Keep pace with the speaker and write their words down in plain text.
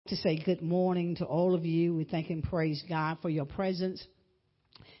to say good morning to all of you. We thank and praise God for your presence.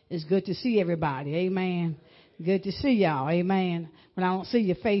 It's good to see everybody. Amen. Good to see y'all. Amen. When I don't see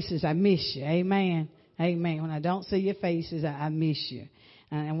your faces, I miss you. Amen. Amen. When I don't see your faces, I miss you.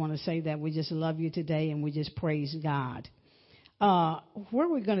 And I want to say that we just love you today and we just praise God. Where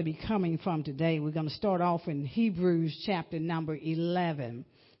we're going to be coming from today, we're going to start off in Hebrews chapter number 11.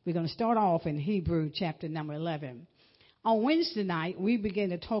 We're going to start off in Hebrews chapter number 11. On Wednesday night, we began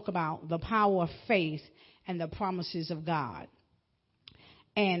to talk about the power of faith and the promises of God.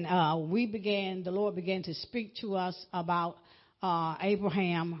 And the Lord began to speak to us about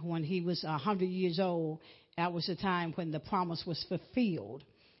Abraham when he was 100 years old. That was the time when the promise was fulfilled.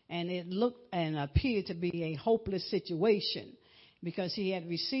 And it looked and appeared to be a hopeless situation because he had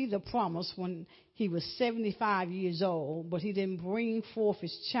received the promise when he was 75 years old, but he didn't bring forth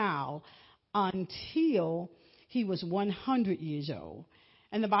his child until he was 100 years old.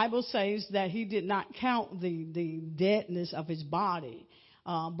 And the Bible says that he did not count the deadness of his body,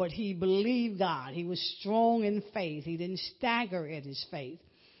 but he believed God. He was strong in faith. He didn't stagger at his faith.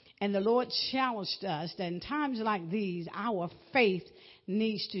 And the Lord challenged us that in times like these, our faith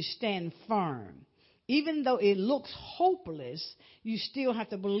needs to stand firm. Even though it looks hopeless, you still have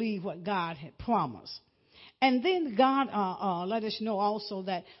to believe what God had promised. And then God let us know also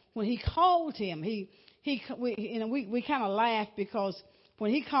that when he called him, we kind of laugh because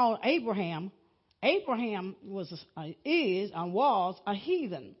when he called Abraham was a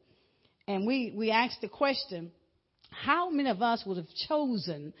heathen. And we asked the question, how many of us would have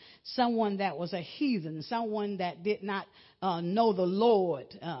chosen someone that was a heathen, someone that did not know the Lord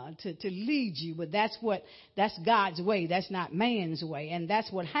to lead you? But that's God's way. That's not man's way. And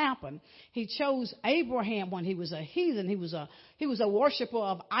that's what happened. He chose Abraham when he was a heathen. He was a worshiper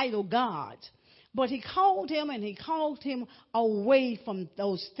of idol gods. But he called him and he called him away from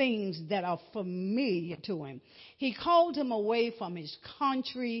those things that are familiar to him. He called him away from his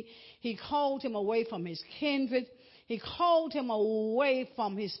country. He called him away from his kindred. He called him away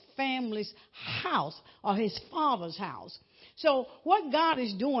from his family's house or his father's house. So what God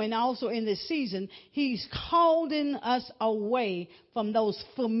is doing also in this season, he's calling us away from those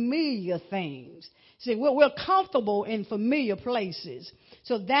familiar things. See, we're comfortable in familiar places.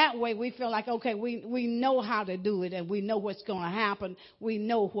 So that way we feel like, okay, we know how to do it and we know what's going to happen. We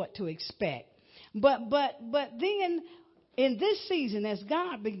know what to expect. But then in this season, as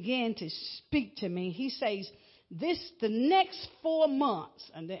God began to speak to me, he says, the next 4 months,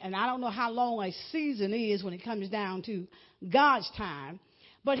 and I don't know how long a season is when it comes down to God's time,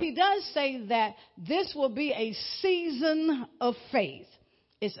 but he does say that this will be a season of faith.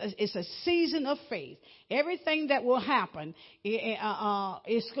 It's a season of faith. Everything that will happen, you're going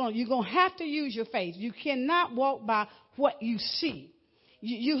to have to use your faith. You cannot walk by what you see.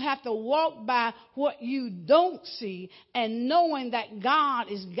 You have to walk by what you don't see and knowing that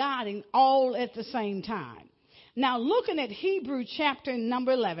God is guiding all at the same time. Now, looking at Hebrew chapter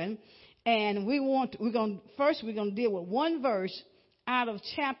number 11, and we're going to deal with one verse out of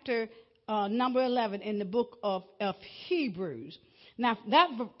chapter number 11 in the book of Hebrews. Now, that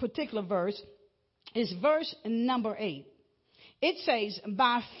particular verse is verse number 8. It says,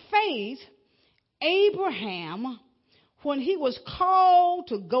 by faith, Abraham, when he was called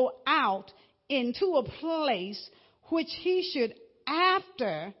to go out into a place which he should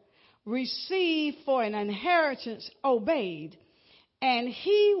after receive for an inheritance, obeyed. And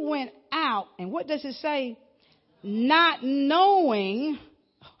he went out, and what does it say? Not knowing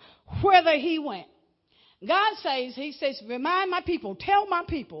whither he went. God says, he says, remind my people, tell my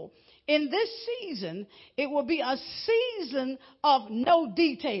people, in this season, it will be a season of no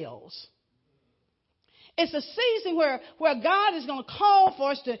details. It's a season where God is going to call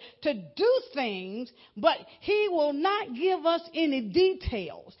for us to do things, but he will not give us any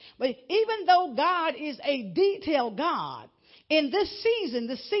details. But even though God is a detailed God, in this season,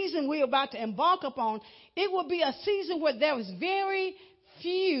 the season we're about to embark upon, it will be a season where there is very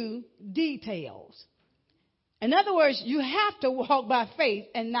few details. In other words, you have to walk by faith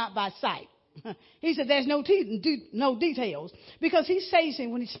and not by sight. He said there's no details, because he says,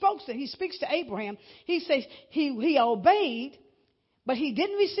 and when he speaks to Abraham, he says he obeyed, but he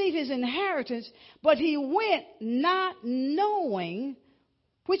didn't receive his inheritance, but he went not knowing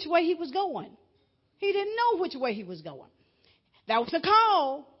which way he was going. He didn't know which way he was going. That was the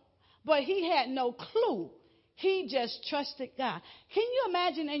call, but he had no clue. He just trusted God. Can you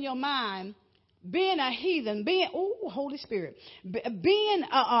imagine in your mind being a heathen, Holy Spirit, being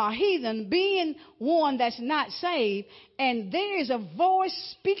a heathen, being one that's not saved, and there is a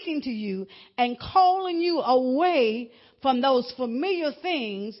voice speaking to you and calling you away from those familiar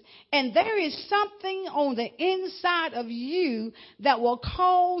things, and there is something on the inside of you that will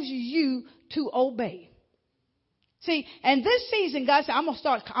cause you to obey. See, and this season, God said,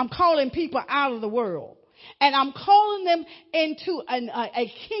 I'm calling people out of the world. And I'm calling them into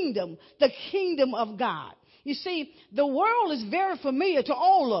a kingdom, the kingdom of God. You see, the world is very familiar to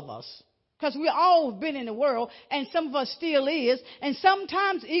all of us because we all been in the world, and some of us still is, and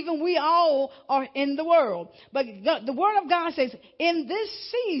sometimes even we all are in the world. But the Word of God says in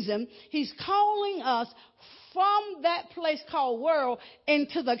this season, He's calling us from that place called world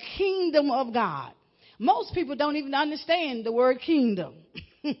into the kingdom of God. Most people don't even understand the word kingdom.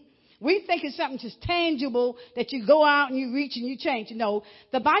 We think it's something just tangible that you go out and you reach and you change. No,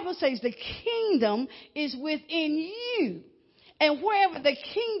 the Bible says the kingdom is within you. And wherever the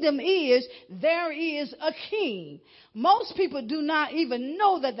kingdom is, there is a king. Most people do not even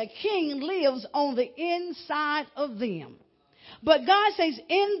know that the king lives on the inside of them. But God says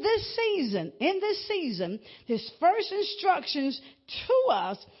in this season, His first instructions to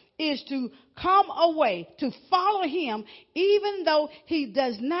us is to come away, to follow Him, even though He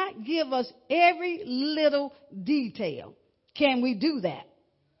does not give us every little detail. Can we do that?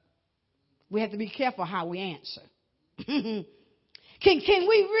 We have to be careful how we answer. Can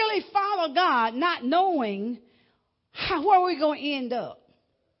we really follow God not knowing where we're going to end up?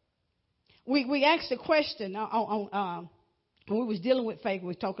 We asked a question when we was dealing with faith. We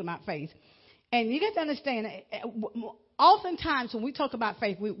were talking about faith. And you got to understand, oftentimes when we talk about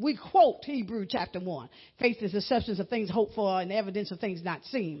faith, we quote Hebrews chapter 1. Faith is the substance of things hoped for and the evidence of things not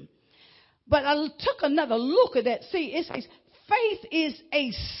seen. But I took another look at that. See, it says faith is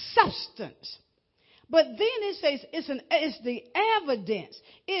a substance. But then it says it's the evidence.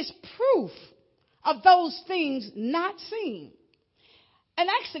 It's proof of those things not seen. And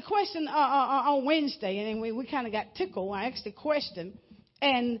I asked the question on Wednesday, and we kind of got tickled. I asked the question,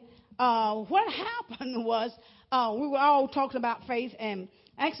 and what happened was we were all talking about faith, and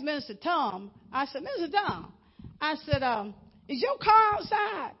I asked Minister Tom. I said, Minister Tom, is your car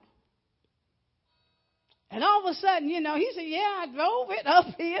outside? And all of a sudden, he said, yeah, I drove it up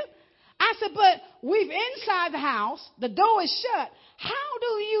here. I said, but we've inside the house. The door is shut. How do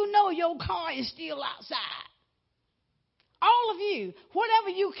you know your car is still outside? All of you, whatever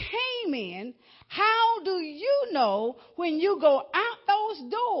you came in, how do you know when you go out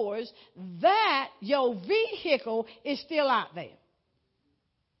those doors that your vehicle is still out there?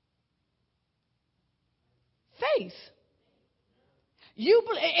 Faith.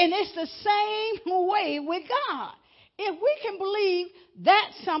 And it's the same way with God. If we can believe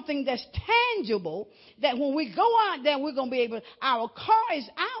that's something that's tangible, that when we go out there, we're going to be able, our car is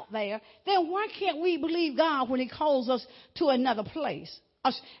out there, then why can't we believe God when He calls us to another place?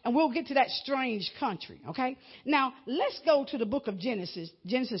 And we'll get to that strange country, okay? Now, let's go to the book of Genesis.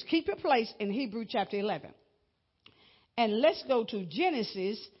 Genesis, keep your place in Hebrews chapter 11. And let's go to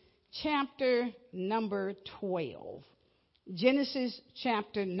Genesis chapter number 12. Genesis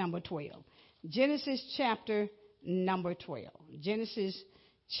chapter number 12. Genesis chapter number 12. Genesis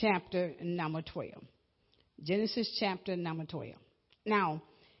chapter number 12. Genesis chapter number 12. Now,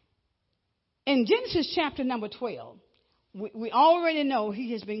 in Genesis chapter number 12, we already know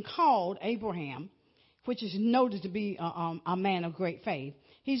he has been called Abraham, which is noted to be a man of great faith.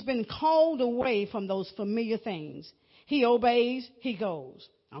 He's been called away from those familiar things. He obeys, he goes.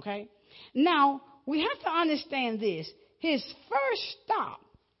 Okay? Now, we have to understand this. His first stop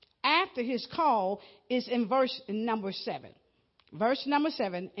after his call is in verse number 7. Verse number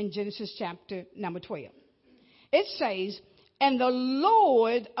 7 in Genesis chapter number 12. It says, and the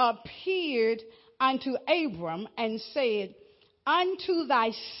Lord appeared unto Abram and said, unto thy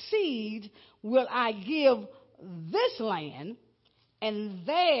seed will I give this land. And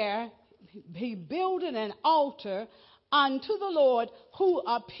there he builded an altar unto the Lord who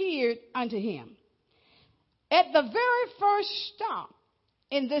appeared unto him. At the very first stop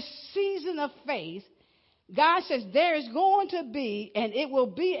in this season of faith, God says there is going to be, and it will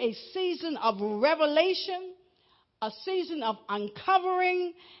be a season of revelation, a season of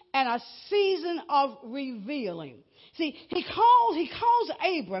uncovering, and a season of revealing. See, he calls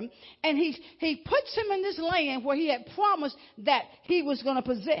Abram, and he puts him in this land where he had promised that he was going to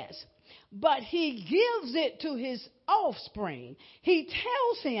possess. But he gives it to his offspring. He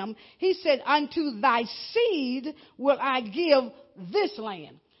tells him, he said, unto thy seed will I give this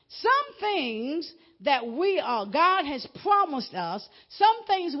land. Some things that God has promised us, some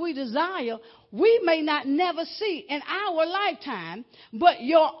things we desire, we may not never see in our lifetime, but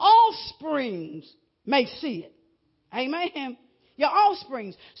your offsprings may see it. Amen. Your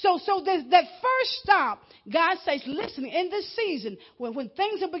offsprings. So there's that first stop. God says, listen, in this season, when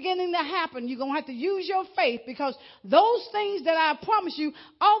things are beginning to happen, you're going to have to use your faith, because those things that I promise you,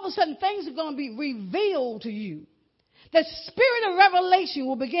 all of a sudden things are going to be revealed to you. The spirit of revelation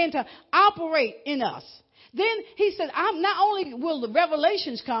will begin to operate in us. Then he said, not only will the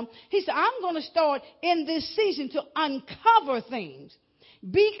revelations come, he said, I'm going to start in this season to uncover things.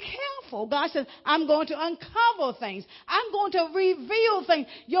 Be careful. God said, I'm going to uncover things. I'm going to reveal things.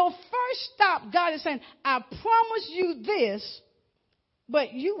 Your first stop, God is saying, I promise you this,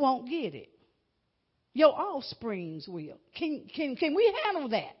 but you won't get it. Your offsprings will. Can we handle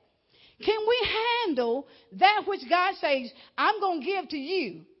that? Can we handle that which God says, I'm going to give to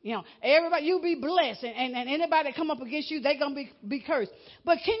you? You know, everybody, you be blessed, and anybody that come up against you, they're going to be cursed.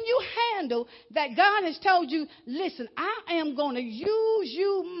 But can you handle that God has told you, listen, I am going to use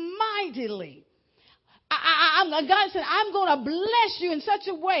you mightily. God said, I'm going to bless you in such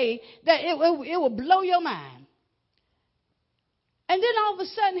a way that it will blow your mind. And then all of a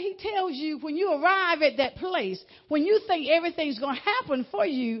sudden he tells you, when you arrive at that place, when you think everything's going to happen for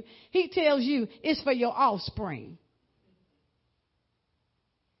you, he tells you it's for your offspring.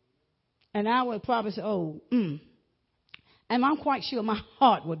 And I would probably say, and I'm quite sure my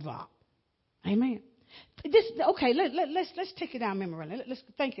heart would drop. Amen. Let's take it down memory lane. Let's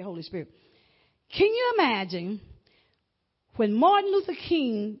thank you, Holy Spirit. Can you imagine when Martin Luther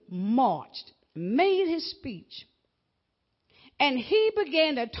King marched, made his speech, and he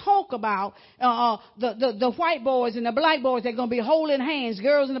began to talk about the white boys and the black boys, they're going to be holding hands,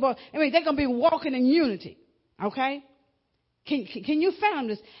 girls and the boys. I mean, they're going to be walking in unity. Okay? Can you fathom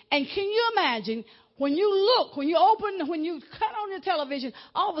this? And can you imagine when you look, when you cut on your television,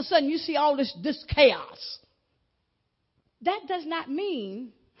 all of a sudden you see all this chaos. That does not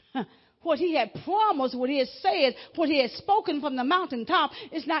mean what he had promised, what he had said, what he had spoken from the mountaintop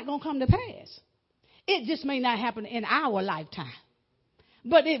is not going to come to pass. It just may not happen in our lifetime,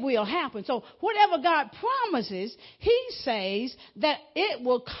 but it will happen. So whatever God promises, he says that it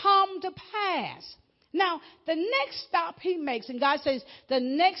will come to pass. Now, the next stop he makes, and God says the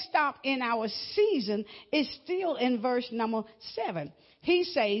next stop in our season is still in verse number 7. He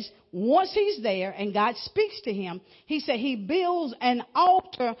says, once he's there and God speaks to him, he said he builds an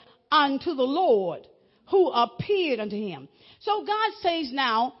altar unto the Lord who appeared unto him. So God says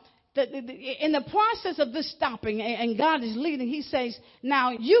now, in the process of this stopping, and God is leading, he says,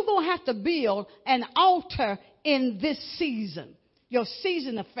 now you're going to have to build an altar in this season, your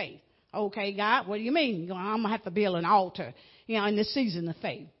season of faith. Okay, God, what do you mean? I'm going to have to build an altar, in this season of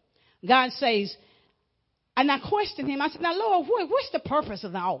faith. God says, and I questioned him. I said, now, Lord, what's the purpose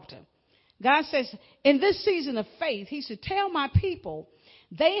of the altar? God says, in this season of faith, he said, tell my people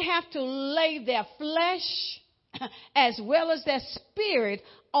they have to lay their flesh as well as their spirit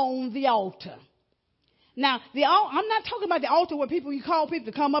on the altar. Now, I'm not talking about the altar where you call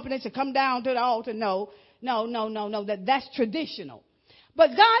people to come up and they say, come down to the altar. No. That's traditional.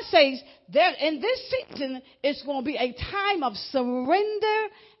 But God says that in this season, it's going to be a time of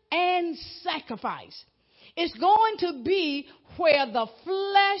surrender and sacrifice. It's going to be where the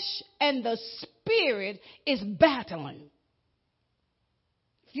flesh and the spirit is battling.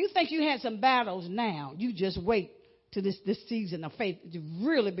 If you think you had some battles now, you just wait till this season of faith to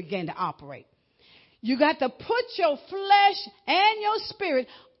really begin to operate. You got to put your flesh and your spirit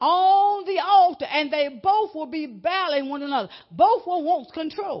on the altar, and they both will be battling one another. Both will want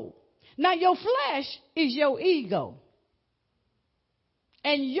control. Now, your flesh is your ego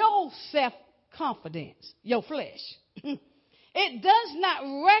and your self-confidence, your flesh. It does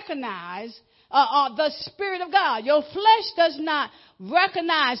not recognize the Spirit of God. Your flesh does not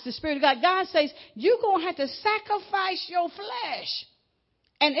recognize the Spirit of God. God says you're going to have to sacrifice your flesh.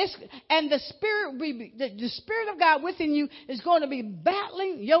 And the Spirit of God within you is going to be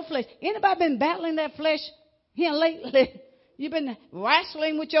battling your flesh. Anybody been battling that flesh here lately? You've been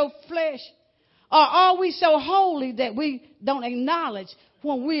wrestling with your flesh? Or are we so holy that we don't acknowledge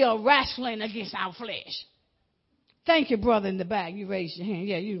when we are wrestling against our flesh? Thank you, brother in the back. You raised your hand.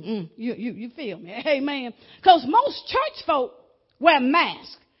 Yeah, you feel me. Amen. Because most church folk wear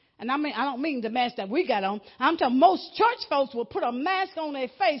masks. And I don't mean the mask that we got on. I'm talking most church folks will put a mask on their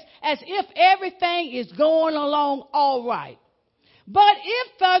face as if everything is going along all right. But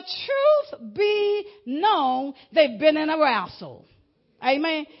if the truth be known, they've been in a wrestle.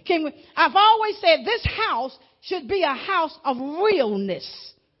 Amen. I've always said this house should be a house of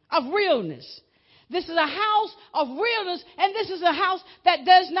realness. Of realness. This is a house of realness, and this is a house that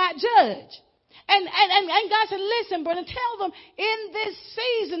does not judge. And God said, listen, brother, tell them in this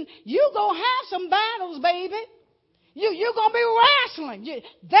season, you're going to have some battles, baby. You're going to be wrestling.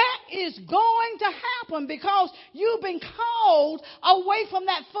 That is going to happen because you've been called away from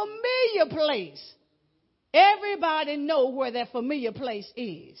that familiar place. Everybody know where that familiar place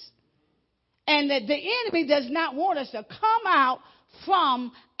is. And that the enemy does not want us to come out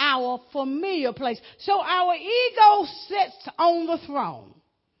from our familiar place. So our ego sits on the throne.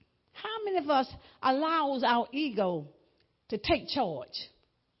 How many of us allows our ego to take charge?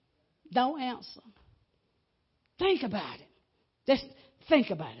 Don't answer. Think about it. Just think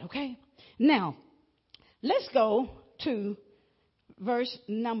about it, okay? Now, let's go to verse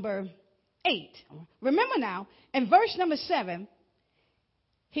number 8. Remember now, in verse number 7,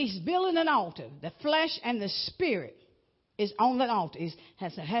 he's building an altar. The flesh and the spirit is on that altar. It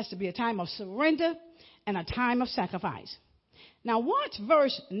has to be a time of surrender and a time of sacrifice. Now, watch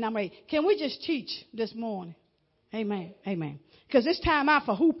verse number 8. Can we just teach this morning? Amen. Amen. Because it's time out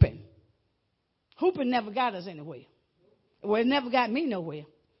for hooping. Hooping never got us anywhere. Well, it never got me nowhere.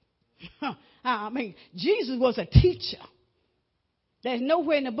 I mean, Jesus was a teacher. There's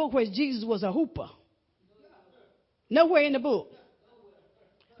nowhere in the book where Jesus was a hooper. Nowhere in the book.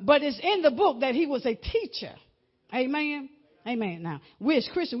 But it's in the book that he was a teacher. Amen. Amen. Now, we as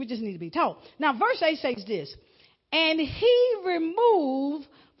Christians, we just need to be taught. Now, verse 8 says this. And he removed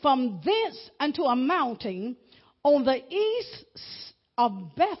from thence unto a mountain on the east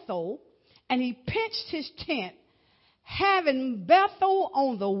of Bethel, and he pitched his tent, having Bethel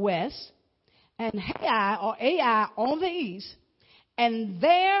on the west, and Ai on the east. And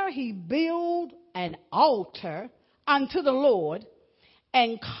there he built an altar unto the Lord,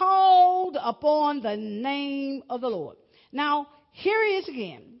 and called upon the name of the Lord. Now, here he is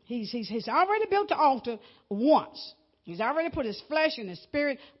again. He's already built the altar once. He's already put his flesh and his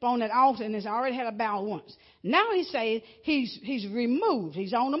spirit upon that altar, and he's already had a bow once. Now he says he's removed.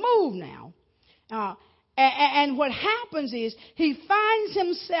 He's on the move now. And what happens is he finds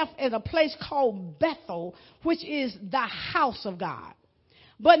himself at a place called Bethel, which is the house of God.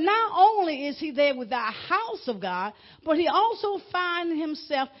 But not only is he there with the house of God, but he also finds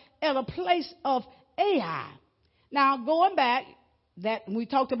himself at a place of Ai. Now, going back, that we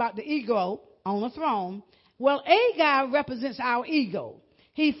talked about the ego on the throne. Well, Ai represents our ego.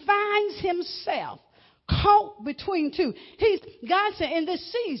 He finds himself caught between two. God said in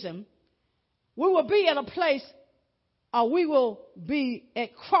this season, we will be at a place, or we will be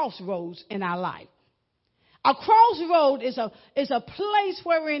at crossroads in our life. A crossroad is a place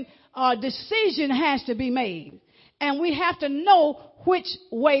wherein a decision has to be made. And we have to know which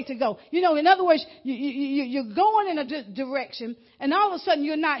way to go. You know, in other words, you're going in a direction, and all of a sudden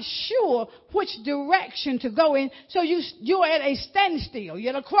you're not sure which direction to go in. So you're at a standstill.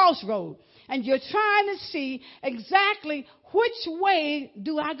 You're at a crossroad. And you're trying to see exactly which way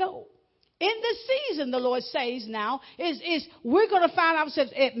do I go. In this season, the Lord says now, is we're going to find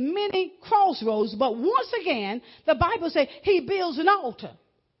ourselves at many crossroads. But once again, the Bible says he builds an altar.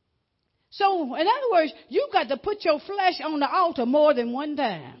 So, in other words, you've got to put your flesh on the altar more than one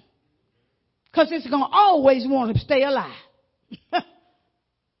time. Because it's going to always want to stay alive.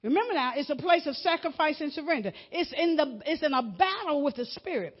 Remember now, it's a place of sacrifice and surrender. It's in a battle with the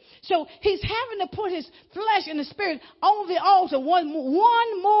spirit. So he's having to put his flesh and the spirit on the altar one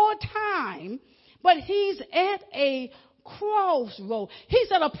more time. But he's at a crossroad.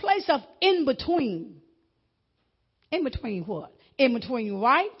 He's at a place of in between. In between what? In between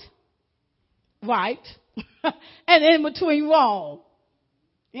right, and in between wrong.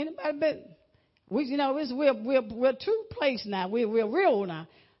 Anybody been? We're a true place now. We're real now.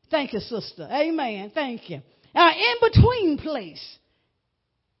 Thank you, sister. Amen. Thank you. In between place.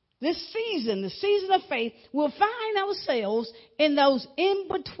 This season, the season of faith, we'll find ourselves in those in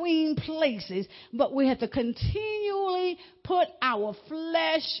between places, but we have to continually put our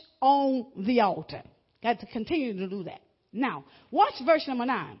flesh on the altar. Got to continue to do that. Now, watch verse number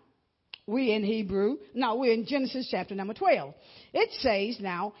 9. We're in Genesis chapter number 12. It says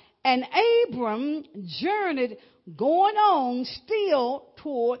now, and Abram journeyed going on still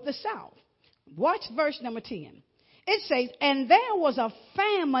toward the south. Watch verse number 10. It says, and there was a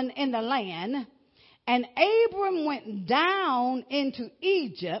famine in the land, and Abram went down into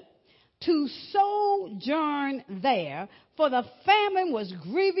Egypt to sojourn there, for the famine was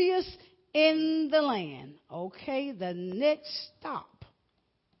grievous in the land. Okay, the next stop.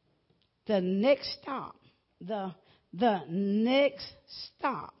 The next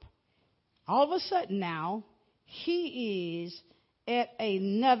stop. All of a sudden now, he is at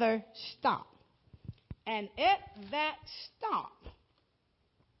another stop. And at that stop,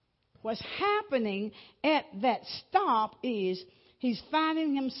 what's happening at that stop is he's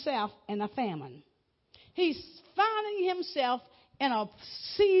finding himself in a famine. He's finding himself in a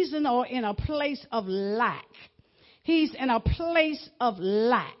season or in a place of lack. He's in a place of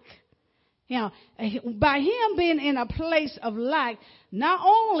lack. You know, by him being in a place of lack, not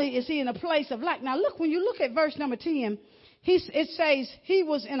only is he in a place of lack. Now look, when you look at verse number 10, it says he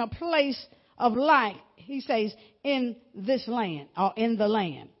was in a place of lack. He says in this land, or in the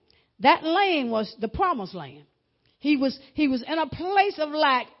land. That land was the promised land. He was in a place of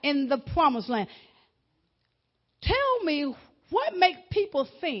lack in the promised land. Tell me, what makes people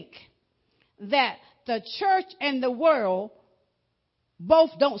think that the church and the world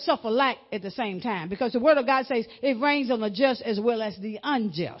both don't suffer lack at the same time? Because the word of God says it rains on the just as well as the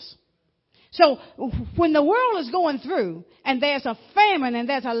unjust. So when the world is going through and there's a famine and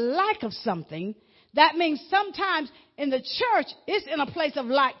there's a lack of something, that means sometimes in the church it's in a place of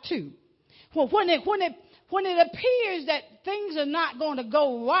lack too. Well, when it appears that things are not going to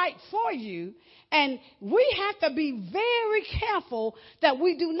go right for you, and we have to be very careful that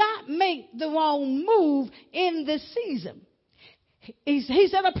we do not make the wrong move in this season. He's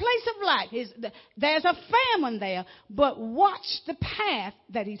in a place of lack. There's a famine there, but watch the path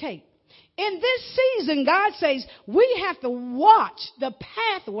that he takes. In this season, God says we have to watch the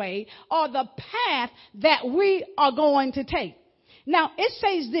pathway or the path that we are going to take. Now, it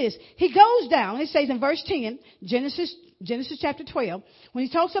says this. He goes down. It says in verse 10, Genesis chapter 12, when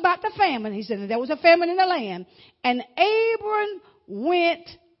he talks about the famine, he said that there was a famine in the land, and Abram went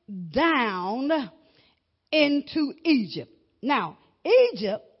down into Egypt. Now,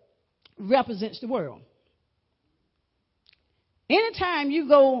 Egypt represents the world. Anytime you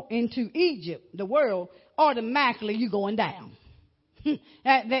go into Egypt, the world, automatically you're going down.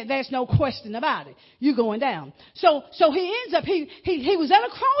 There's no question about it. You're going down. So he ends up, he was at a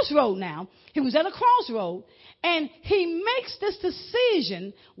crossroad now. He was at a crossroad, and he makes this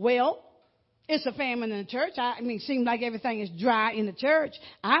decision. Well, it's a famine in the church. I mean, it seems like everything is dry in the church.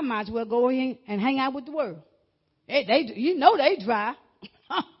 I might as well go in and hang out with the world. They dry.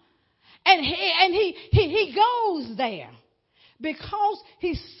 And he goes there because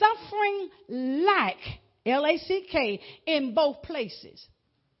he's suffering lack, L-A-C-K, in both places.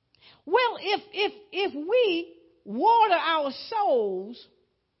 Well, if we water our souls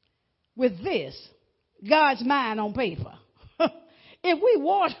with this, God's mind on paper, if we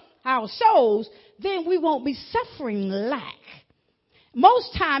water our souls, then we won't be suffering lack.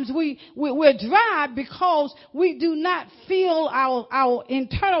 Most times we're dry because we do not fill our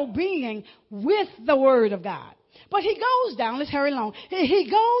internal being with the Word of God. But he goes down, let's hurry along.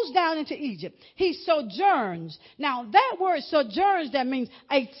 He goes down into Egypt. He sojourns. Now that word sojourns, that means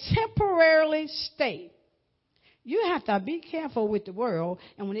a temporarily stay. You have to be careful with the world,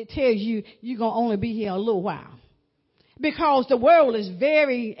 and when it tells you you're going to only be here a little while. Because the world is a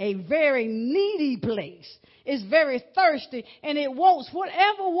very needy place. It's very thirsty, and it wants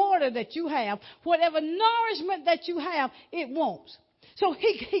whatever water that you have, whatever nourishment that you have, it wants. So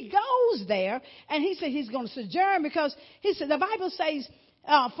he goes there, and he said he's going to sojourn because he said the Bible says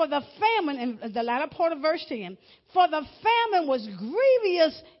for the famine, in the latter part of verse 10, for the famine was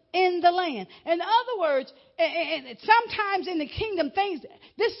grievous in the land. In other words, sometimes in the kingdom,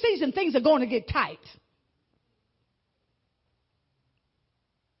 this season things are going to get tight.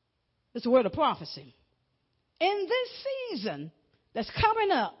 It's a word of prophecy. In this season that's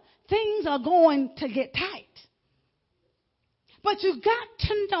coming up, things are going to get tight. But you got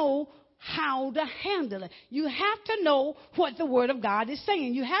to know how to handle it. You have to know what the Word of God is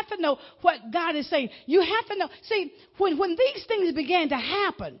saying. You have to know what God is saying. You have to know. See, when these things begin to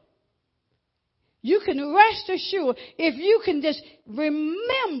happen, you can rest assured, if you can just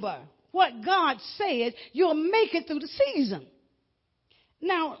remember what God said, you'll make it through the season.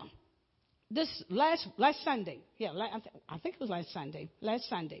 Now, this last Sunday, I think it was last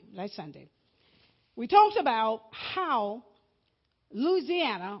Sunday, we talked about how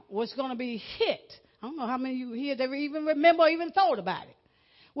Louisiana was going to be hit. I don't know how many of you here that even remember or even thought about it.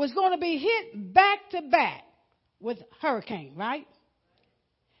 Was going to be hit back to back with hurricane, right?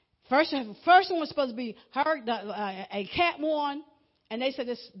 First one was supposed to be a Cat 1, and they said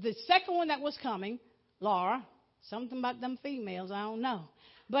the second one that was coming, Laura, something about them females, I don't know.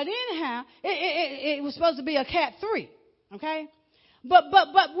 But anyhow, it was supposed to be a Cat 3, okay? But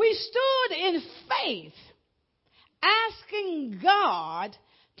we stood in faith, asking God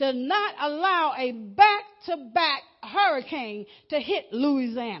to not allow a back-to-back hurricane to hit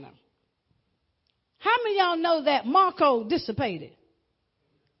Louisiana. How many of y'all know that Marco dissipated?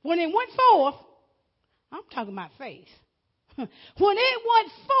 When it went forth, I'm talking about faith. When it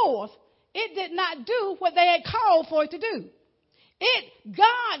went forth, it did not do what they had called for it to do.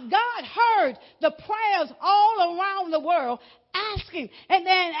 God heard the prayers all around the world asking. And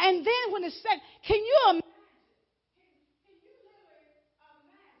then when it said, can you imagine?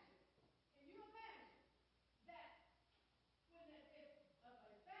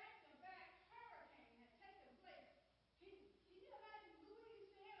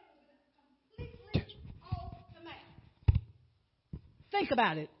 Think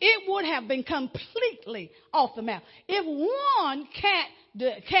about it. It would have been completely off the map. If one cat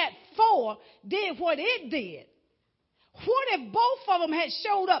 4 did what it did, what if both of them had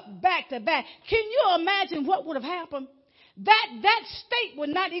showed up back to back? Can you imagine what would have happened? That state would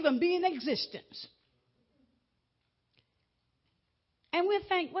not even be in existence. And we'll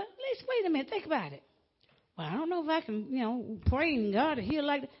think, well, let's wait a minute, think about it. Well, I don't know if I can, pray in God to heal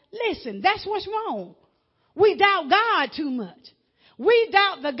like that. Listen, that's what's wrong. We doubt God too much. We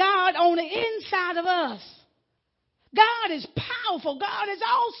doubt the God on the inside of us. God is powerful. God is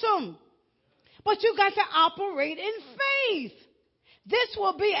awesome. But you got to operate in faith. This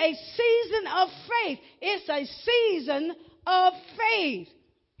will be a season of faith. It's a season of faith.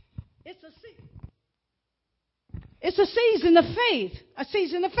 It's a season of faith. A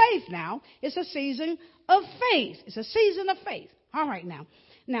season of faith now. It's a season of faith. It's a season of faith. All right now.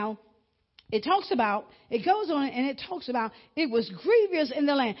 Now, it goes on and it talks about it was grievous in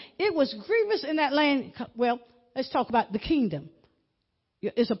the land. It was grievous in that land. Well, let's talk about the kingdom.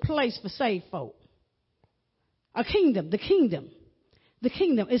 It's a place for saved folk. A kingdom, the kingdom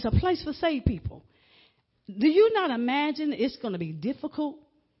is a place for saved people. Do you not imagine it's going to be difficult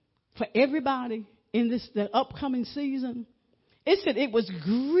for everybody in the upcoming season? It said it was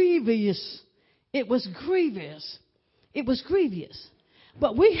grievous. It was grievous. It was grievous.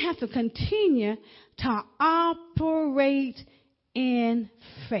 But we have to continue to operate in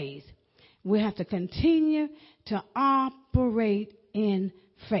faith. We have to continue to operate in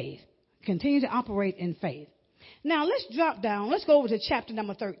faith. Continue to operate in faith. Now, let's drop down. Let's go over to chapter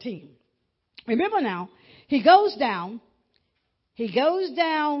number 13. Remember now, he goes down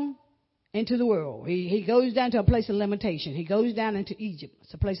into the world. He goes down to a place of limitation. He goes down into Egypt.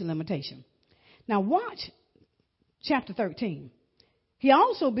 It's a place of limitation. Now, watch chapter 13. He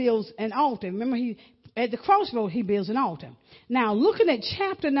also builds an altar. Remember, at the crossroad, he builds an altar. Now, looking at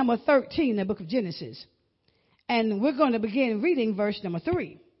chapter number 13 in the book of Genesis, and we're going to begin reading verse number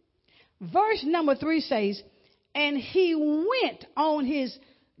 3. Verse number 3 says, and he went on his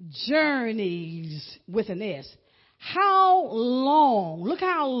journeys with an S. How long? Look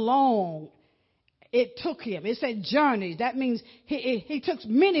how long it took him. It said journeys. That means he took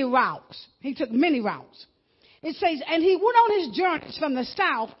many routes. He took many routes. It says, and he went on his journeys from the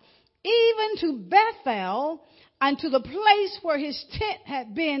south, even to Bethel, unto the place where his tent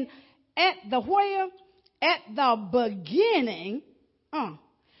had been at the beginning,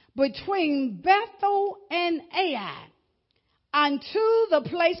 between Bethel and Ai, unto the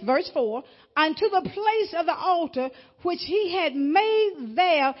place, verse 4, unto the place of the altar which he had made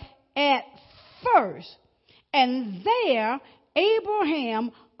there at first. And there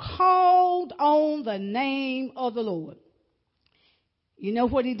Abraham called on the name of the Lord. You know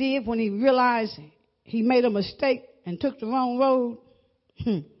what he did when he realized he made a mistake and took the wrong road?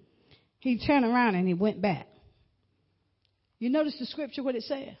 He turned around and he went back. You notice the scripture, what it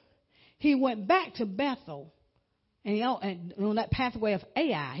said? He went back to Bethel and on that pathway of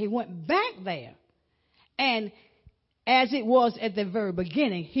Ai. He went back there. And as it was at the very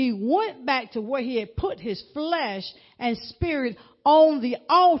beginning, he went back to where he had put his flesh and spirit on the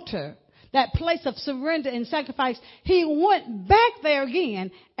altar, that place of surrender and sacrifice. He went back there again,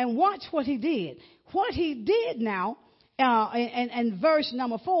 and watch what he did. What he did now, in verse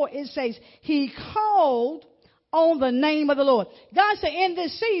number 4, it says, he called on the name of the Lord. God said, in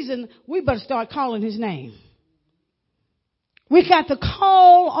this season, we better start calling his name. We got to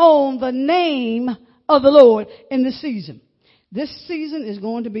call on the name of the Lord in this season. This season is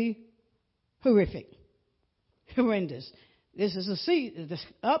going to be horrific, horrendous. This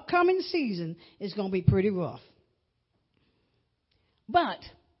upcoming season is going to be pretty rough. But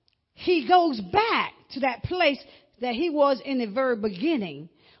he goes back to that place that he was in the very beginning,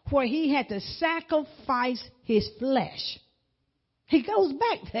 where he had to sacrifice his flesh. He goes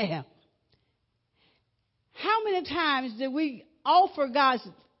back there. How many times do we offer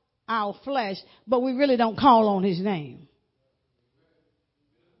our flesh, but we really don't call on his name?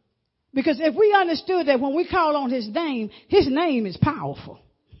 Because if we understood that when we call on his name is powerful.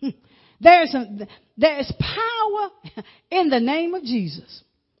 There is power in the name of Jesus.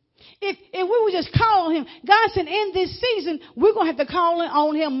 If we would just call on him, God said in this season, we're going to have to call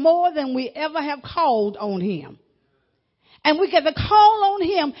on him more than we ever have called on him. And we got to call on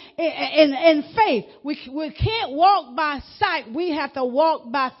him in faith. We can't walk by sight. We have to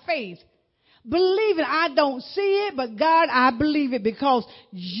walk by faith. Believing. I don't see it, but God, I believe it because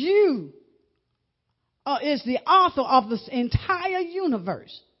you is the author of this entire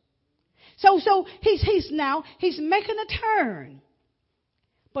universe. So he's making a turn,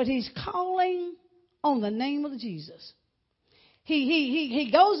 but he's calling on the name of Jesus. He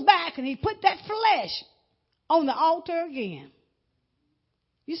goes back and he put that flesh on the altar again.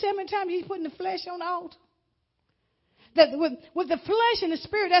 You see how many times he's putting the flesh on the altar? That with the flesh and the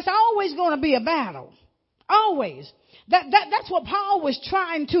spirit, that's always going to be a battle. Always. That's what Paul was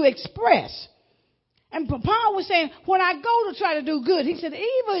trying to express. And Paul was saying, when I go to try to do good, he said,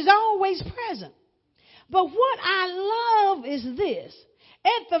 evil is always present. But what I love is this.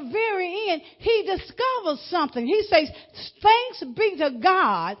 At the very end, he discovers something. He says, thanks be to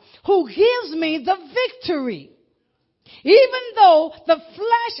God who gives me the victory. Even though the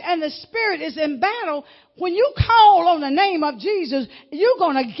flesh and the spirit is in battle, when you call on the name of Jesus, you're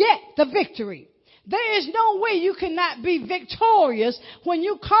going to get the victory. There is no way you cannot be victorious when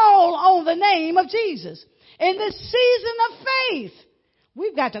you call on the name of Jesus. In this season of faith,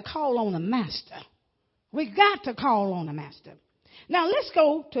 we've got to call on the Master. We've got to call on the Master. Now let's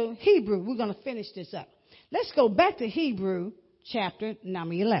go to Hebrew. We're going to finish this up. Let's go back to Hebrew chapter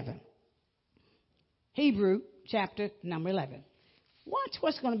number 11. Hebrew chapter number 11. Watch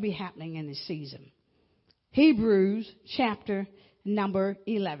what's going to be happening in this season. Hebrews chapter number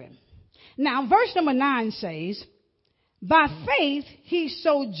 11. Now, verse number 9 says, by faith he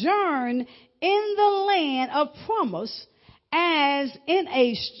sojourned in the land of promise as in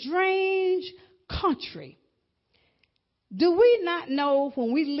a strange country. Do we not know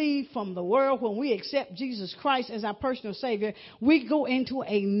when we leave from the world, when we accept Jesus Christ as our personal Savior, we go into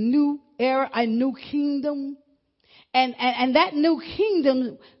a new era, a new kingdom? And that new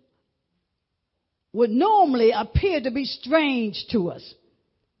kingdom would normally appear to be strange to us.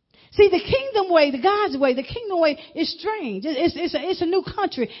 See, the kingdom way, the God's way, the kingdom way is strange. It's a new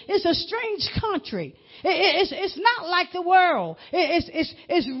country. It's a strange country. It's not like the world.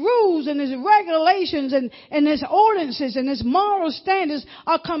 It's rules and its regulations and its ordinances and its moral standards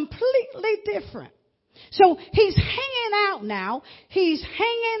are completely different. So he's hanging out now. He's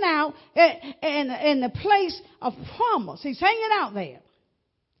hanging out in the place of promise. He's hanging out there.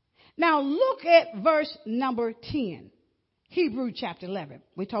 Now look at verse number 10. Hebrews chapter 11.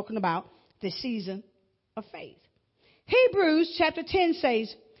 We're talking about the season of faith. Hebrews chapter 10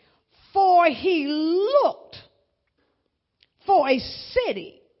 says, for he looked for a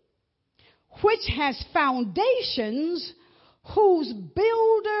city which has foundations, whose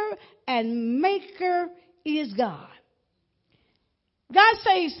builder and maker is God. God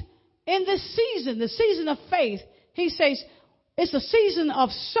says in this season, the season of faith, he says it's a season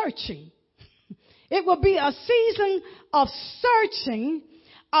of searching. It will be a season of searching,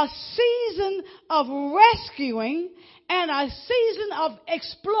 a season of rescuing, and a season of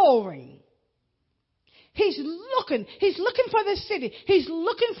exploring. He's looking for this city. He's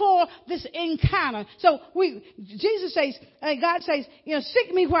looking for this encounter. So Jesus says, God says,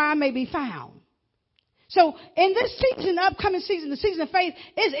 seek me where I may be found. So in this season, the upcoming season, the season of faith,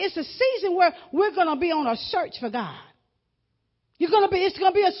 it's a season where we're going to be on a search for God. It's going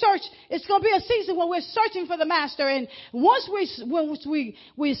to be a search. It's going to be a season where we're searching for the Master. And once we're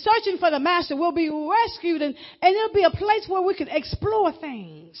searching for the Master, we'll be rescued and it'll be a place where we can explore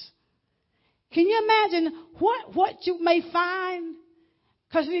things. Can you imagine what you may find?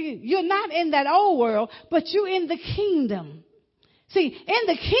 Because you're not in that old world, but you're in the kingdom. See, in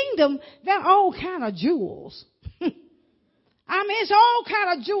the kingdom, there are all kind of jewels. It's all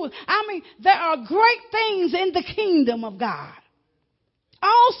kind of jewels. There are great things in the kingdom of God.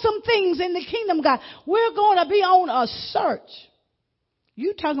 Awesome things in the kingdom of God. We're going to be on a search.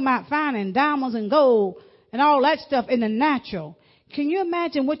 You talking about finding diamonds and gold and all that stuff in the natural. Can you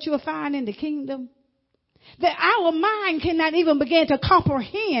imagine what you'll find in the kingdom? That our mind cannot even begin to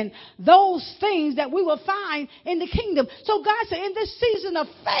comprehend those things that we will find in the kingdom. So God said, in this season of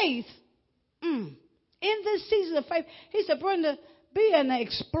faith, he said, Brenda, be an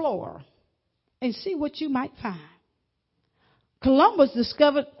explorer and see what you might find. Columbus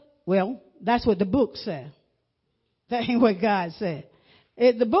discovered, that's what the book said. That ain't what God said.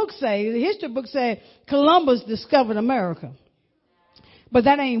 The history book said Columbus discovered America. But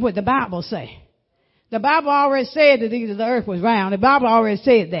that ain't what the Bible say. The Bible already said that the earth was round. The Bible already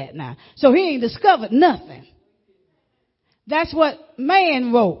said that now. So he ain't discovered nothing. That's what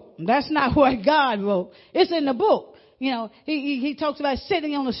man wrote. That's not what God wrote. It's in the book. He talks about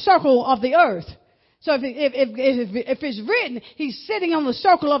sitting on the circle of the earth. So if it's written, he's sitting on the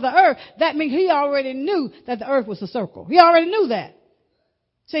circle of the earth, that means he already knew that the earth was a circle. He already knew that.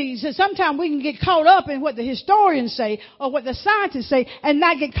 See, so sometimes we can get caught up in what the historians say or what the scientists say and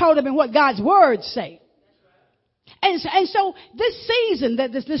not get caught up in what God's words say. And so this season,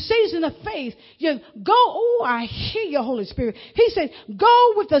 the season of faith, you go, oh, I hear your Holy Spirit. He said,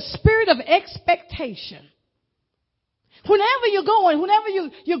 go with the spirit of expectation. Whenever you're going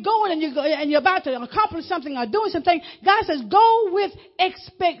and you're about to accomplish something or doing something, God says, go with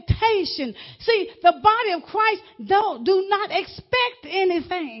expectation. See, the body of Christ do not expect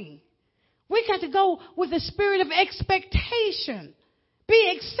anything. We got to go with the spirit of expectation.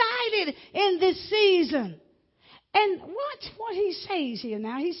 Be excited in this season. And watch what he says here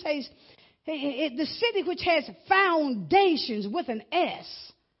now. He says, the city which has foundations with an S.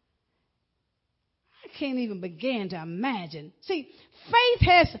 I can't even begin to imagine. See, faith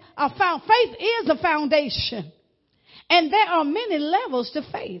is a foundation. And there are many levels to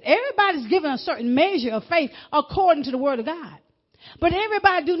faith. Everybody's given a certain measure of faith according to the Word of God. But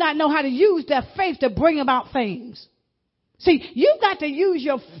everybody do not know how to use their faith to bring about things. See, you've got to use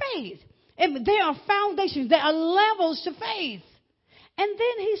your faith. And there are foundations. There are levels to faith. And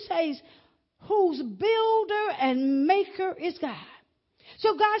then he says, whose builder and maker is God.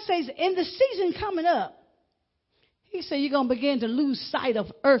 So God says, in the season coming up, he said, you're going to begin to lose sight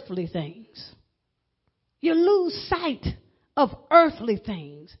of earthly things. You lose sight of earthly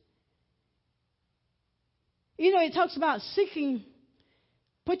things. You know, it talks about seeking,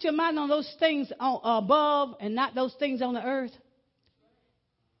 put your mind on those things above and not those things on the earth.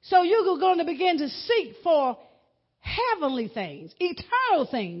 So you're going to begin to seek for heavenly things, eternal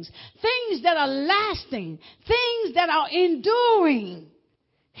things, things that are lasting, things that are enduring.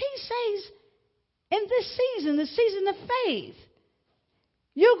 He says, in this season, the season of faith,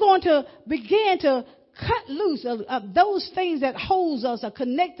 you're going to begin to cut loose of those things that holds us or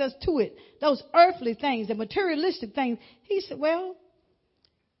connect us to it, those earthly things, the materialistic things. He said, well,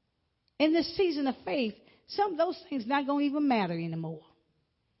 in this season of faith, some of those things not going to even matter anymore.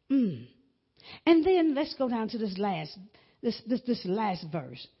 And then let's go down to this last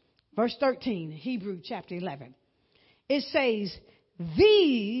verse. Verse 13, Hebrew chapter 11. It says,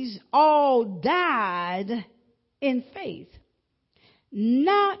 these all died in faith,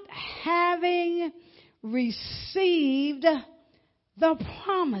 not having received the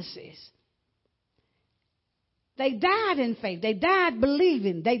promises. They died in faith. They died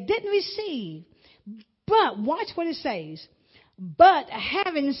believing. They didn't receive. But watch what it says. But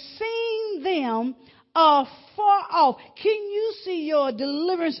having seen them afar off. Can you see your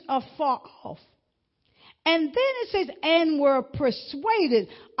deliverance afar off? And then it says, and were persuaded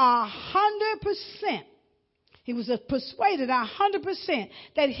 100%. He was persuaded 100%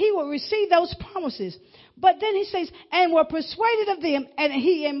 that he would receive those promises. But then he says, and were persuaded of them, and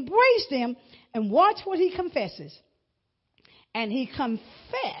he embraced them. And watch what he confesses. And he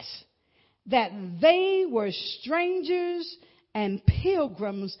confessed that they were strangers and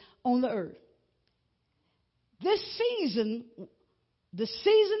pilgrims on the earth. This season, the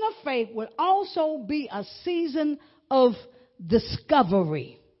season of faith, would also be a season of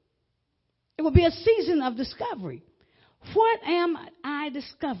discovery. It will be a season of discovery. What am I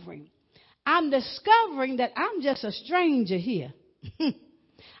discovering? I'm discovering that I'm just a stranger here.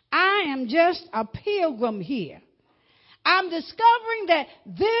 I am just a pilgrim here. I'm discovering that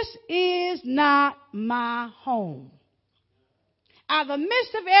this is not my home. Out of the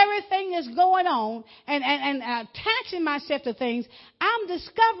midst of everything that's going on and attaching myself to things, I'm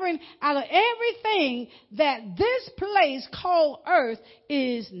discovering out of everything that this place called earth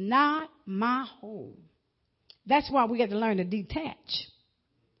is not my home. That's why we got to learn to detach.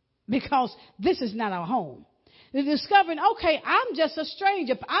 Because this is not our home. They're discovering, okay, I'm just a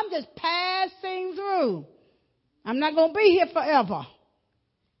stranger. I'm just passing through. I'm not going to be here forever.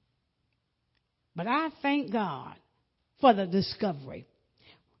 But I thank God for the discovery.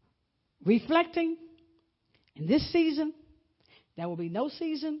 Reflecting in this season, there will be no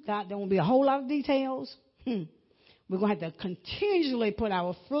season. God, there won't be a whole lot of details. We're going to have to continually put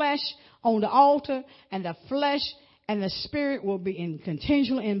our flesh on the altar, and the flesh and the spirit will be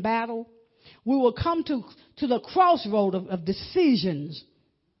continually in battle. We will come to the crossroad of decisions.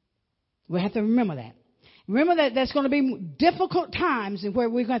 We have to remember that. Remember that there's going to be difficult times where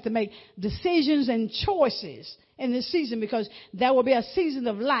we're going to have to make decisions and choices in this season, because there will be a season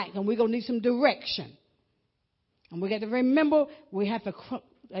of light and we're going to need some direction. And we got to remember we have to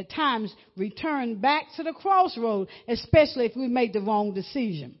at times return back to the crossroad, especially if we made the wrong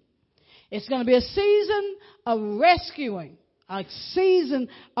decision. It's going to be a season of rescuing, a season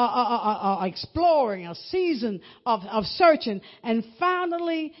exploring, a season of searching, and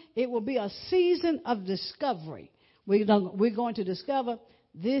finally it will be a season of discovery. We're going to discover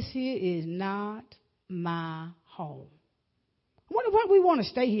this here is not my home. I wonder why we want to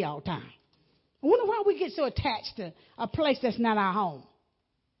stay here all the time. I wonder why we get so attached to a place that's not our home.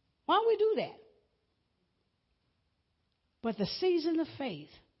 Why do we do that? But the season of faith,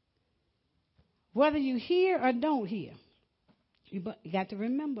 whether you hear or don't hear, you got to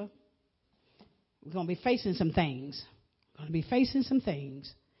remember, we're going to be facing some things. We're going to be facing some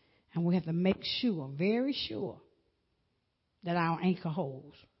things. And we have to make sure, very sure, that our anchor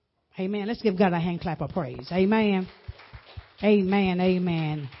holds. Amen. Let's give God a hand clap of praise. Amen. Amen.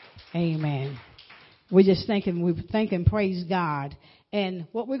 Amen. Amen. We're just thanking, praise God. And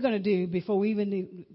what we're going to do before we even